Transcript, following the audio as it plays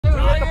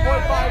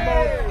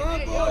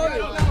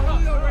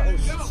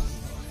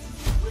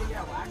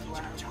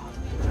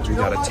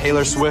got a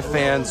Taylor Swift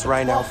fans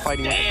right now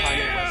fighting with the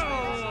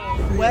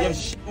Kanye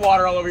West. You have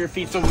water all over your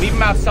feet, so leave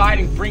them outside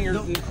and bring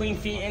your clean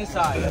feet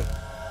inside.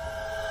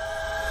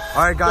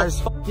 All right,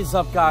 guys. Fuck this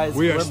up, guys.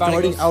 We are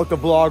starting out the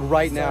vlog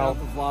right now.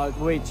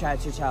 Wait,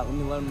 chat. Let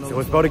me let them know. So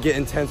it's about to get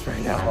intense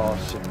right now. Oh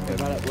shit!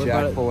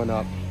 Jack pulling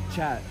up.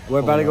 Chat.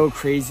 We're about to go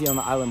crazy on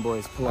the Island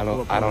Boys. I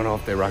don't know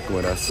if they're rocking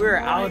with us. We're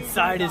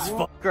outside as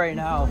fuck right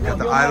now. Got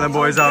the Island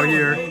Boys out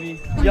here.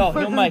 Yo,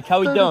 Mike,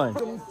 how we doing?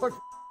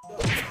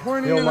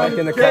 Yo, Mike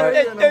in the cut.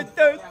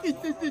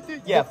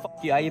 Yeah, fuck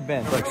you. How you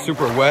been? Like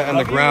super wet on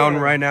the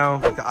ground right now.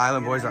 The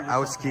Island Boys are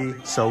out ski,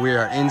 so we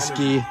are in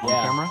ski. On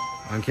camera?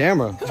 On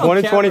camera.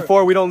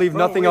 2024, we don't leave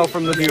nothing out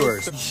from the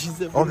viewers.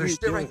 Oh, there's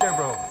shit right there,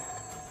 bro.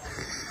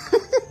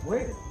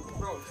 Wait,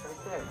 bro, it's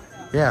right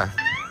there. Yeah.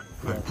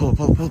 Right, pull.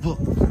 We're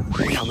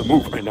on the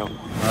move right now.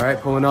 All right,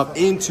 pulling up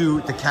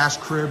into the Cash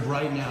crib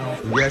right now.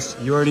 Yes,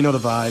 you already know the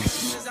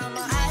vibes.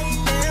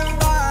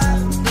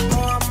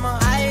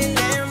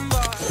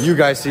 You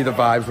guys see the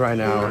vibes right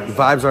now. The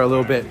vibes are a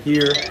little bit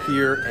here,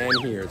 and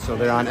here. So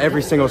they're on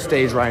every single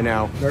stage right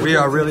now. We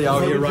are really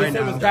out here right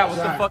now. What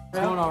the fuck is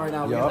going on right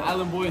now? We got the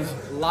Island Boys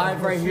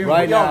live right here.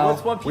 Right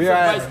now, we are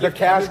at the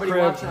Cash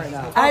crib.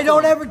 Hey,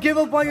 don't ever give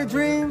up on your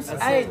dreams.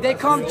 Hey, they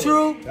come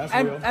true.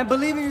 And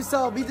believe in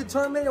yourself. Be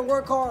determined and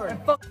work hard.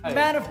 And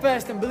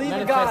manifest and believe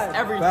in God.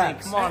 Everything.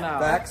 Facts. Come on now.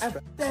 Facts.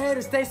 And the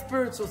haters, stay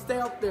spiritual. Stay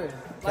up there.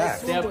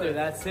 Stay up there.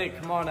 That's it.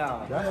 Come on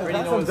now.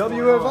 That's some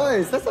W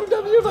advice. That's some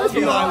W advice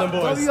from the Island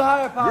Boys. W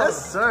higher power.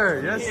 Yes,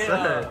 sir. Yes,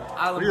 sir.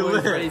 Island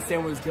Boys ready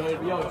saying was good.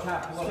 Yo,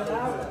 chat.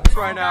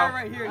 Right now.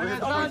 Right here. We hit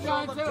the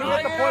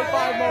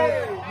 0.5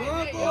 mode.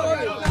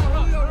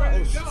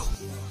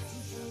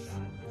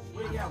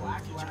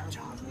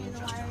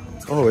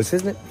 Oh, is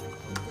his name?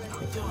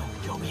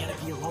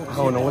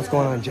 Oh no, what's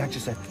going on? Jack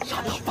just said,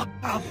 shut the fuck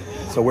up.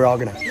 So we're all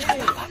gonna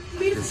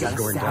this is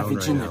going down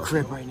right now.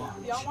 Crib right now.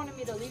 Y'all wanted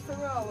me to leave for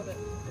real with it.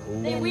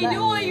 We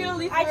do want you to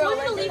leave for real. I told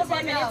you to leave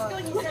 10 minutes ago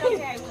and you said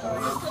okay,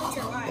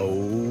 I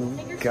will.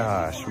 Oh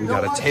gosh, we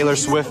got a Taylor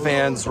Swift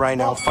fans right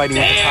now fighting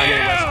with the Kanye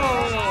West.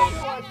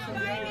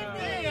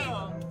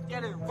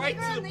 Get it right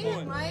to the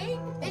point. Mike,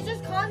 it's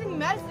just causing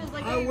messes.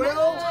 Like, I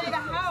will. The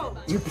house.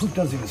 Your poop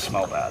doesn't even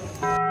smell bad.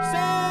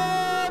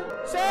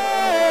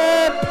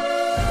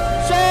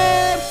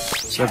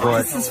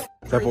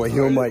 That boy,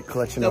 Heel Mike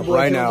collection up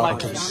right now.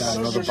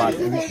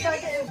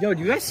 Yo,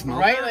 do you guys smell?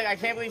 Right? Like, I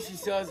can't believe she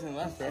still hasn't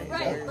left, right?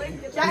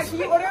 Right. Jack, can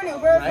you order an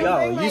Uber?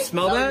 Yo, you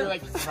smell You're that?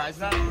 like surprised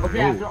about it?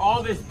 Okay, after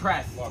all this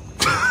press,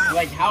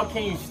 like, how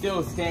can you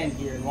still stand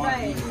here and want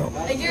to leave?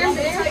 Like, you're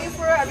there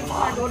for every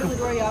time I go to the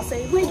door, y'all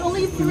say, wait, don't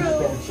leave through.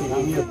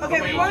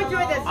 Okay, we won't do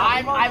it this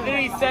time. I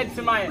literally said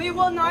to my... We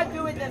will not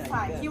do it this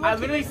time. I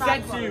literally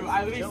said to you,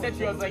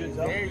 I was like,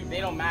 they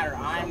don't matter.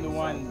 I'm the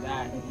one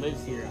that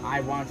lives here.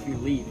 I want you to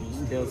leave.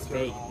 You still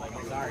stay. Like,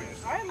 I'm sorry.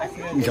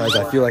 You guys,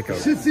 I feel like a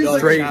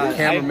straight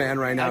cameraman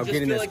right now,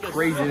 getting this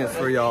craziness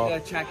for y'all.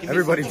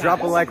 Everybody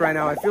drop a like right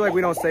now. I feel like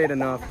we don't say it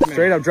enough.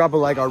 Straight up drop a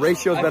like. Our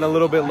ratio's been a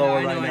little bit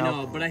lower right now.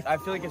 I know, but I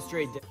feel like a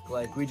straight dick.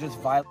 Like, we just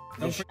violate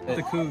this shit.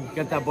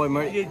 Get that boy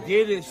murdered. You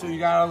did it, so you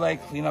gotta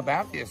like clean up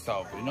after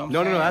yourself. You know what I'm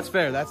No, saying? that's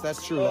fair. That's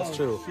true. That's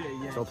true.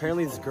 So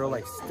apparently this girl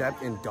like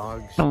stepped in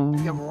dog shit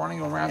You were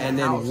running around and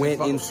the house then went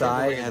fucking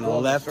inside circling and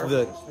all the left circles.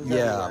 the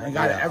And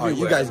got it Oh, you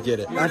everywhere. guys get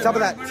it. On top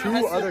of that,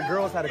 2 other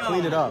girls had to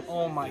clean it up.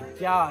 Oh my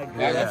god.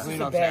 Yeah, That's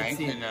clean a up bad that.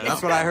 scene.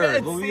 That's what I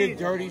heard. Look at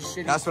dirty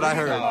shit. That's what I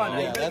heard.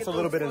 Yeah, that's a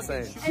little bit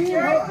insane.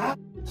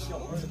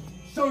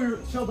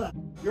 Show that.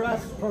 Your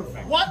ass is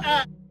perfect.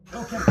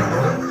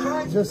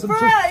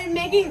 Bruh,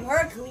 making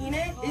her clean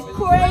it is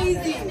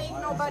crazy. Make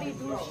nobody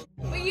do shit.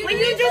 But you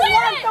just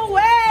walked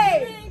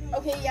away.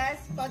 Okay, yes,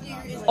 fuck you.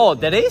 Oh,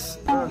 that is?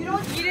 You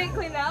didn't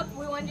clean up.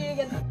 We want you to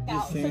get the fuck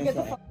out. So get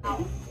the fuck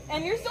out.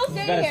 And you're still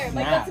staying here.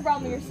 Like, that's the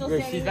problem. You're still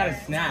standing She's here. got a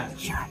snap.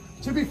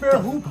 To be fair,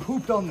 who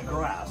pooped on the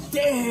grass?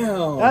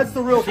 Damn. That's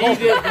the real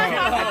culprit.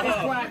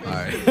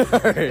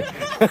 Alright.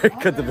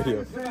 Cut the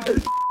video.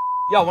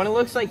 Yo, when it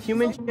looks like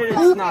human shit,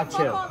 it's not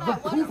chill.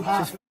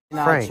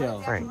 Not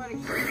chill. Frank.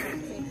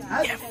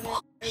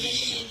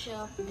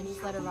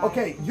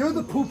 Okay, you're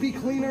the poopy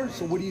cleaner,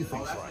 so what do you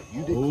think's right?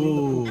 You did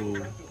clean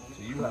the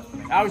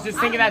poop. I was just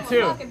thinking that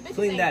too.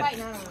 Clean that.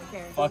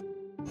 Fuck.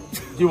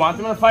 Do you want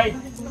them to fight?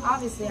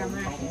 Obviously, I'm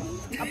not here.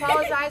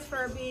 Apologize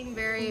for being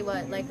very,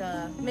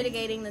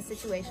 mitigating the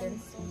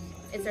situation.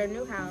 It's our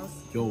new house.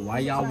 Yo, why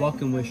y'all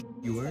walking with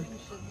you were?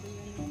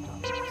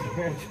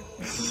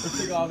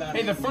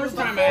 Hey, the first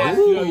time I asked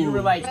you, you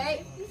were like,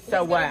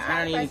 so what?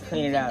 I don't need to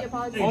clean it up.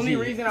 The only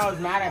reason I was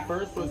mad at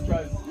first was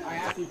because I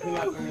asked you to clean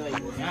it up and you're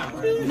like, yeah.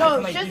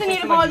 No, she doesn't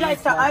need to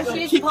apologize to us. She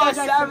needs to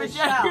apologize to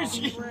Michelle. No,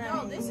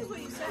 this is what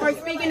you said. For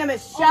speaking to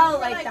Michelle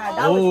like that.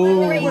 That was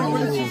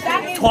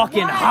crazy.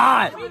 Talking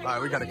hot.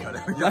 Alright, we gotta cut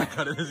it. We gotta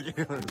cut it.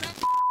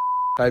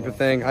 type of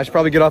thing. I should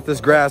probably get off this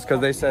grass because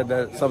they said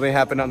that something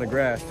happened on the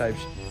grass type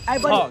shit. Hey,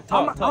 buddy,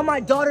 on my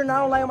daughter, and I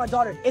don't lie on my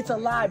daughter. It's a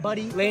lie,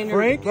 buddy.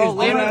 Frank is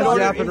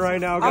yapping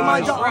right now,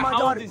 guys. On my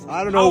daughter.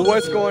 I don't know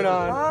what's going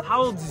on.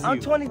 How old is you?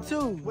 I'm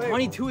 22.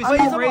 22 is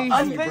crazy, bro.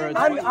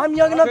 I'm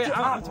young enough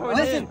to.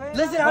 Listen,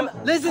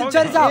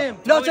 check this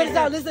out. No, check this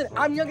out. Listen,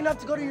 I'm young enough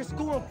to go to your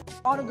school and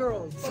all the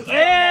girls.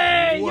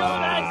 Hey, yo,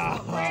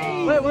 that's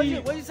crazy. Wait,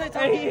 what'd you say,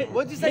 Tommy?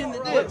 What'd you say?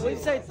 What'd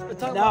you say?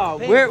 No,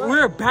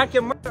 we're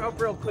backing Murder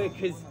up real quick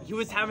because he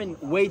was having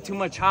way too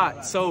much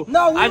hot. So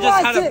no, I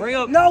just had to bring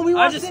up. No, we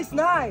want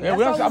 6'9". Yeah, I'm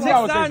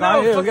down with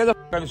 6'9". Yeah, get the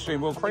f on the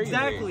stream. We're crazy.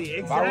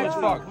 Exactly.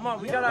 Come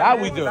on, we got that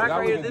we do. That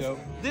we do.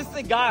 This is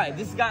the guy.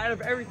 This guy out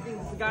of everything.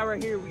 This is the guy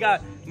right here. We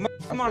got.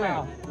 Come on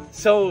now.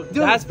 So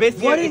dude, that's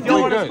basically what are you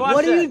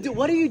doing?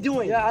 What are you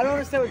doing? Yeah, I don't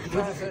understand what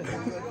you're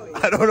doing.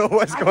 I don't know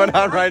what's going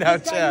on right now,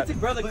 chat.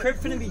 Bro, the crib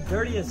finna be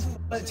dirty as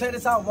f. Check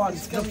this out, watch.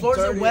 The floors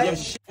are wet. You have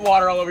shit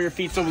water all over your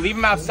feet, so leave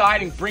them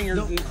outside and bring your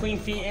clean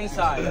feet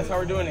inside. That's how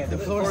we're doing it. The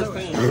floor's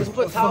clean. Just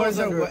put towels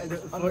under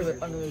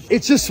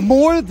It's just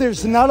more,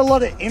 there's not a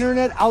lot of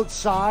internet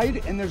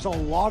outside, and there's a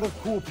lot of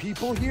cool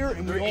people here,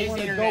 and we all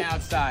want to go.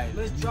 Outside.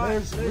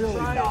 There's really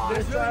not.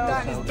 It's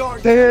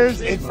dark.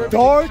 It's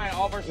dark.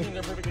 All of our screens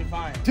are perfectly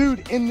fine.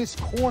 Dude, in this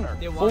corner.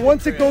 But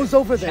once it goes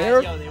over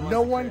there,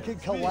 no one can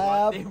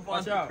collab.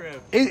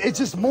 It's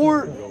just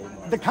more,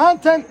 the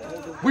content,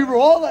 we were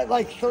all at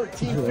like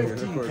 13,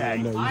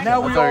 15K. Now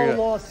we all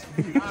lost.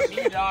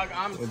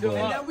 I'm still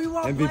up.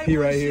 MVP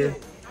right here.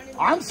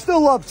 I'm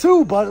still up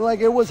too, but like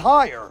it was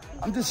higher.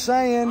 I'm just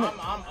saying.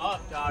 I'm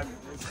up, dog.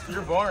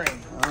 You're boring.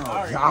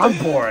 I'm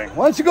boring.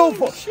 Why don't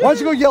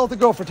you go yell at the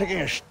girl for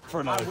taking a shit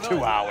for another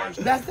 2 hours?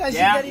 That's that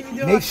shit that even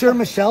do. Make sure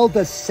Michelle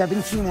does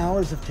 17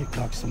 hours of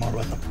TikToks tomorrow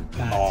at the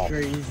mall.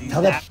 Crazy.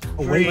 Tell that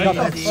wake up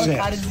at 6.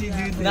 How does he do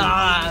this?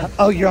 Nah.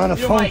 Oh, you're on a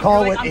phone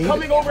call at 8? I'm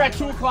coming over at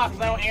 2 o'clock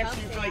because I don't answer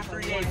you for like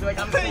 3 days. Like,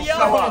 I'm gonna show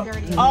up.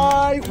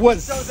 I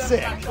was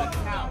sick.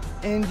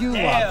 And you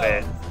love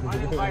it.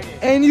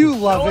 And you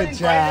love it,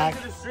 Jack.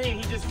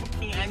 He just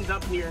ends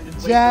up here and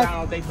just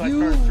Jack,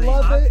 you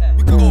love it.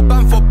 We can go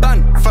band for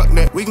band, fuck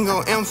that. We can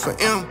go M for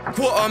M.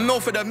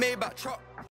 $250,000 for the Maybach truck.